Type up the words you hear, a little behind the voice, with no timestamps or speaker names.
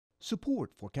Support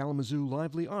for Kalamazoo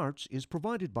Lively Arts is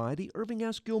provided by the Irving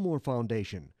S. Gilmore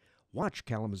Foundation. Watch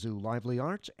Kalamazoo Lively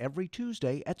Arts every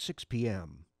Tuesday at 6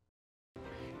 p.m.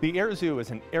 The Air Zoo is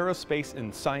an aerospace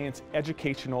and science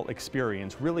educational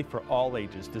experience really for all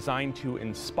ages, designed to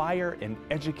inspire and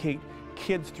educate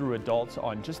kids through adults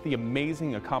on just the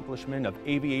amazing accomplishment of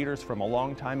aviators from a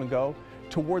long time ago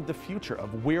toward the future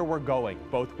of where we're going,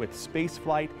 both with space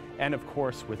flight and of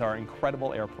course with our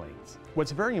incredible airplanes.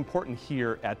 What's very important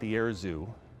here at the Air Zoo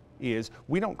is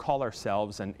we don't call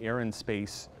ourselves an air and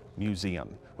space museum.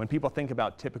 When people think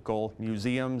about typical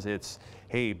museums, it's,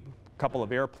 hey, couple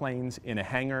of airplanes in a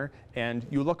hangar, and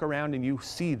you look around and you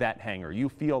see that hangar. You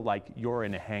feel like you're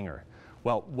in a hangar.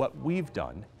 Well, what we've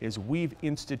done is we've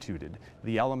instituted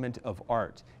the element of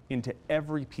art into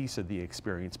every piece of the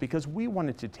experience because we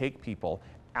wanted to take people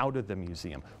out of the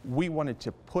museum. We wanted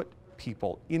to put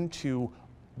people into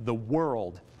the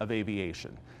world of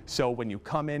aviation. So when you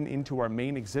come into our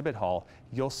main exhibit hall,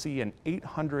 you'll see an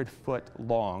 800-foot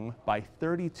long by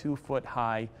 32-foot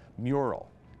high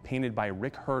mural painted by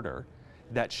Rick Herder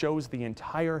that shows the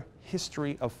entire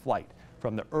history of flight,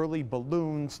 from the early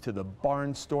balloons to the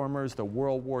barnstormers, the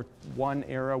World War I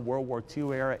era, World War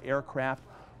II era aircraft,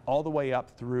 all the way up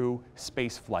through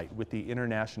space flight with the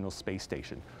International Space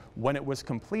Station. When it was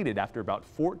completed after about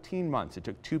 14 months, it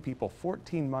took two people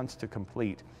 14 months to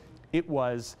complete, it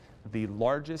was the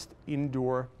largest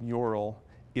indoor mural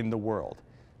in the world.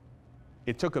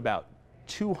 It took about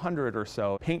 200 or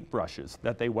so paintbrushes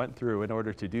that they went through in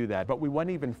order to do that. But we went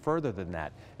even further than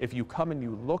that. If you come and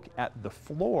you look at the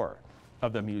floor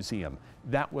of the museum,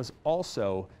 that was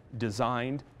also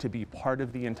designed to be part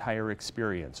of the entire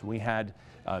experience. We had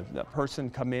a person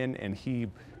come in and he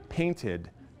painted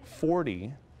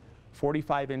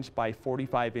 45-inch by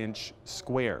 45-inch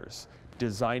squares,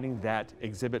 designing that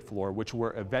exhibit floor, which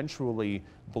were eventually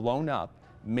blown up,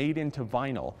 made into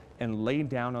vinyl, and laid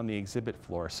down on the exhibit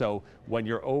floor. So when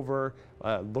you're over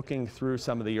looking through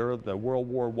some of the World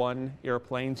War I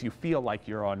airplanes, you feel like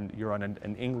you're on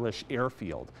an English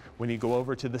airfield. When you go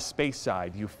over to the space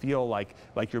side, you feel like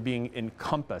you're being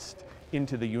encompassed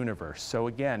into the universe. So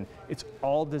again, it's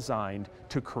all designed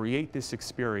to create this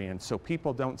experience so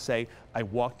people don't say, I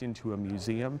walked into a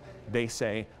museum. They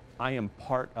say, I am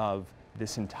part of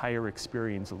this entire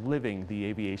experience, living the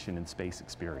aviation and space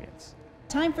experience.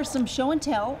 Time for some show and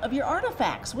tell of your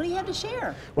artifacts. What do you have to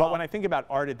share? Well, when I think about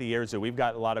art at the Air Zoo, we've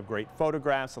got a lot of great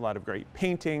photographs, a lot of great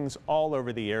paintings all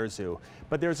over the Air Zoo.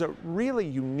 But there's a really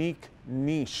unique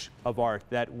niche of art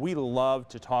that we love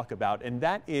to talk about, and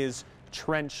that is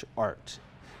trench art.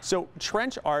 So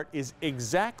trench art is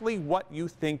exactly what you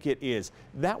think it is.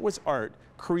 That was art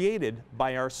created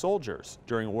by our soldiers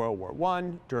during World War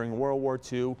I, during World War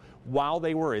II, while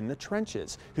they were in the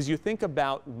trenches. Because you think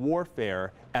about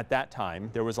warfare at that time,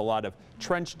 there was a lot of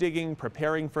trench digging,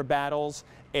 preparing for battles,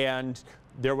 and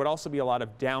there would also be a lot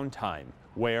of downtime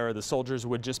where the soldiers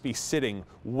would just be sitting,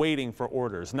 waiting for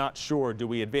orders, not sure, do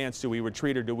we advance, do we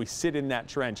retreat, or do we sit in that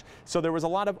trench? So there was a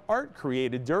lot of art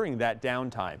created during that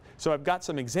downtime. So I've got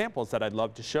some examples that I'd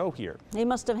love to show here. They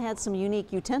must have had some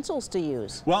unique utensils to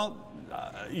use. Well,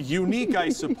 unique, I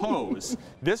suppose.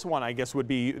 This one, I guess, would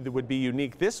be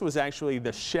unique. This was actually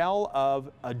the shell of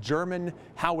a German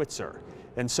howitzer.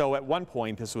 And so at one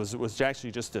point, this was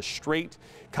actually just a straight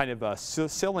kind of a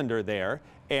cylinder there.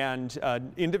 And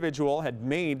an individual had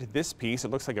made this piece. It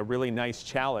looks like a really nice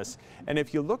chalice. And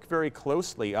if you look very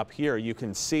closely up here, you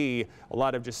can see a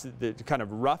lot of just the kind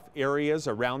of rough areas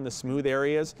around the smooth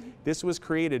areas. This was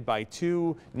created by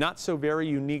two not so very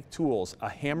unique tools, a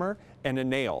hammer and a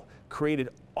nail. Created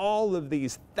all of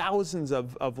these thousands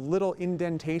of little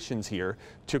indentations here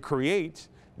to create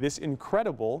this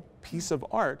incredible piece of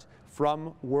art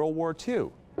from World War II.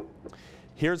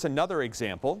 Here's another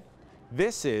example.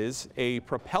 This is a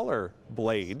propeller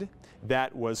blade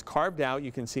that was carved out.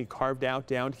 You can see carved out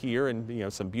down here,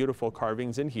 and some beautiful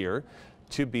carvings in here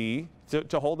to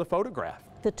hold a photograph.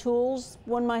 The tools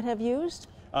one might have used?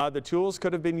 The tools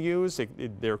could have been used.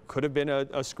 There could have been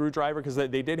a screwdriver, because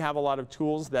they did have a lot of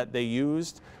tools that they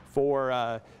used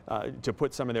for to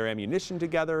put some of their ammunition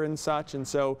together and such. And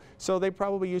so they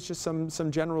probably used just some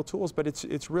general tools. But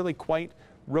it's really quite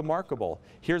remarkable.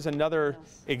 Here's another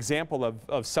example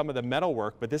of some of the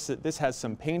metalwork, but this has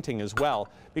some painting as well,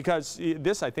 because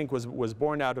this, I think, was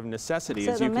born out of necessity.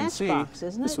 As you can see,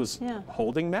 this was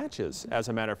holding matches, as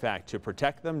a matter of fact, to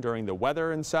protect them during the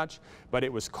weather and such. But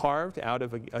it was carved out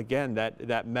of, again,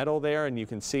 that metal there, and you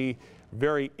can see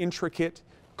very intricate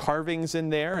carvings in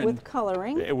there. With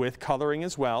coloring. With coloring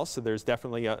as well, so there's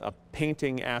definitely a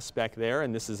painting aspect there,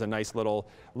 and this is a nice little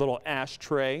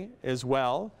ashtray as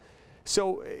well.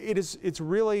 So it's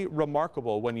really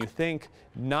remarkable when you think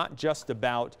not just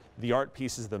about the art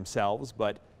pieces themselves,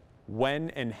 but when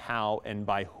and how and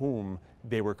by whom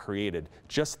they were created,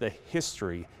 just the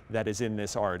history that is in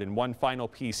this art. And one final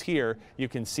piece here, you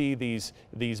can see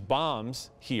these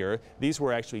bombs here. These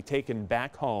were actually taken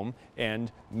back home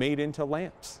and made into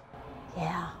lamps.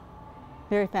 Yeah,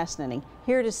 very fascinating.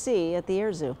 Here to see at the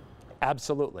Air Zoo.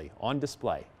 Absolutely, on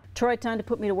display. Troy, time to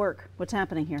put me to work. What's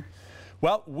happening here?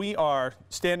 Well, we are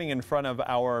standing in front of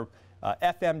our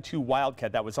FM2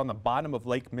 Wildcat that was on the bottom of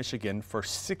Lake Michigan for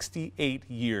 68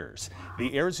 years.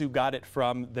 The Air Zoo got it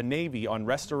from the Navy on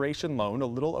restoration loan a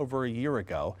little over a year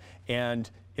ago, and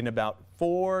in about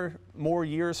 4 more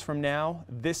years from now,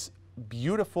 this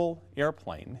beautiful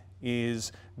airplane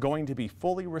is going to be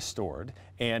fully restored,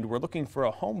 and we're looking for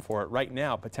a home for it right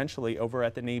now, potentially over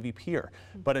at the Navy Pier.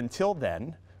 But until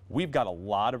then, we've got a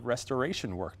lot of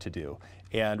restoration work to do.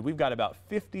 And we've got about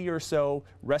 50 or so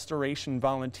restoration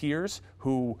volunteers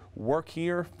who work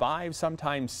here 5,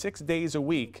 sometimes 6 days a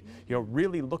week,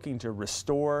 really looking to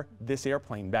restore this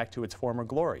airplane back to its former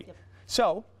glory. Yep.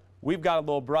 So we've got a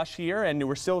little brush here, and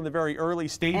we're still in the very early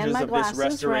stages of this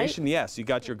restoration. Right? Yes, you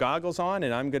got your goggles on,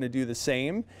 and I'm going to do the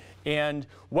same. And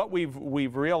what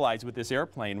we've realized with this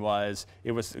airplane was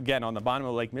it was, again, on the bottom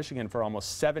of Lake Michigan for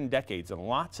almost 7 decades, and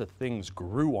lots of things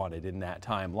grew on it in that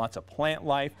time. Lots of plant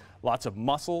life, lots of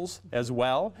mussels as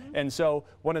well. And so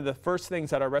one of the first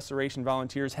things that our restoration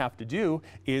volunteers have to do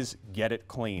is get it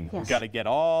clean. Yes. We've got to get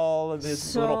all of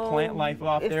this little plant life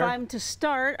off there. If I'm to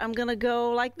start, I'm going to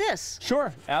go like this.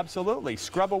 Sure, absolutely.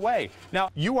 Scrub away. Now,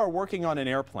 you are working on an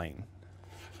airplane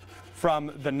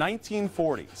from the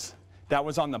 1940s. That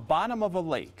was on the bottom of a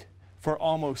lake for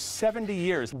almost 70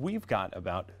 years. We've got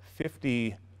about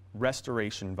 50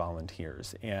 restoration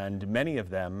volunteers, and many of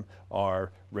them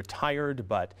are retired,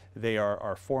 but they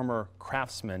are former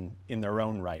craftsmen in their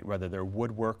own right, whether they're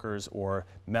woodworkers or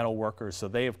metal workers. So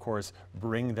they, of course,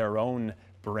 bring their own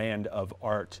brand of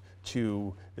art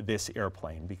to this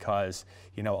airplane, because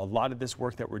a lot of this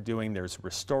work that we're doing, there's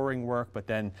restoring work, but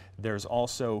then there's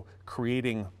also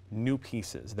creating new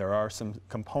pieces. There are some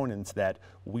components that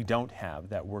we don't have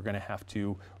that we're going to have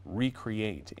to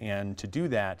recreate, and to do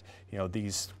that,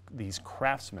 these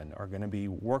craftsmen are going to be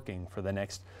working for the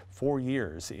next 4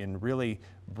 years in really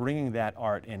bringing that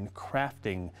art and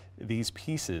crafting these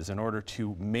pieces in order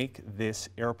to make this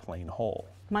airplane whole.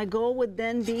 My goal would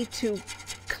then be to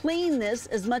clean this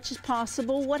as much as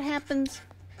possible. What happens?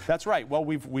 That's right. Well,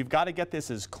 we've got to get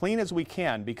this as clean as we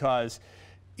can, because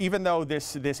even though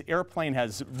this airplane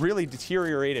has really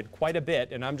deteriorated quite a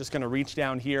bit, and I'm just going to reach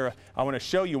down here, I want to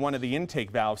show you one of the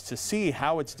intake valves to see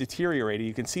how it's deteriorated.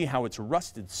 You can see how it's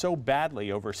rusted so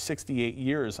badly over 68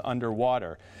 years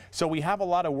underwater. So we have a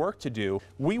lot of work to do.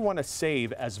 We want to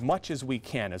save as much as we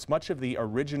can, as much of the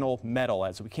original metal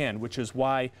as we can, which is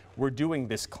why we're doing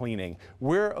this cleaning.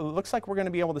 It looks like we're going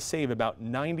to be able to save about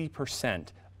 90%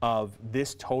 of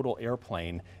this total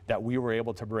airplane that we were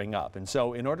able to bring up. And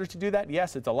so in order to do that,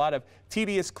 yes, it's a lot of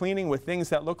tedious cleaning with things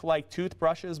that look like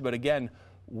toothbrushes, but again,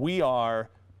 we are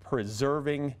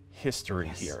preserving history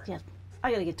here. Yes.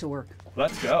 I gotta get to work.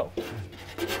 Let's go.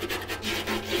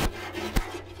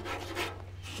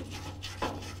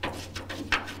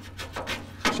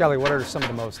 Shelley, what are some of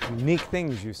the most unique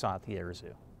things you saw at the Air Zoo?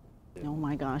 Oh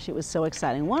my gosh, it was so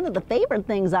exciting. One of the favorite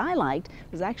things I liked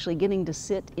was actually getting to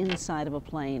sit inside of a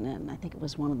plane, and I think it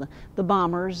was one of the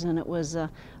bombers, and it was a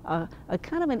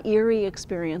kind of an eerie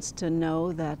experience to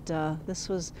know that this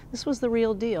was the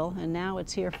real deal, and now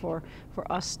it's here for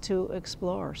us to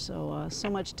explore. So so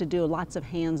much to do, lots of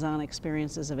hands-on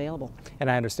experiences available.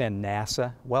 And I understand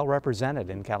NASA well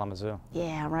represented in Kalamazoo.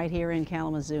 Yeah, right here in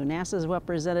Kalamazoo. NASA's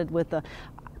represented with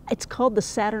it's called the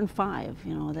Saturn V,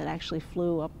 that actually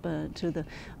flew up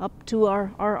to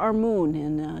our moon,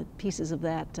 and pieces of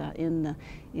that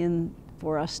in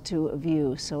for us to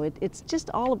view. So it's just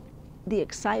all of the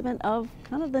excitement of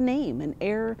kind of the name, an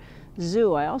Air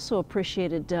Zoo. I also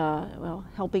appreciated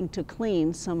helping to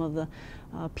clean some of the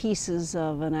pieces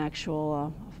of an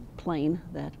actual plane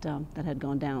that had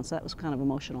gone down. So that was kind of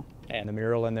emotional. And the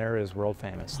mural in there is world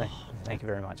famous. Thank you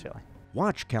very much, Shelley.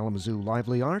 Watch Kalamazoo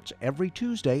Lively Arts every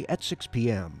Tuesday at 6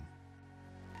 p.m.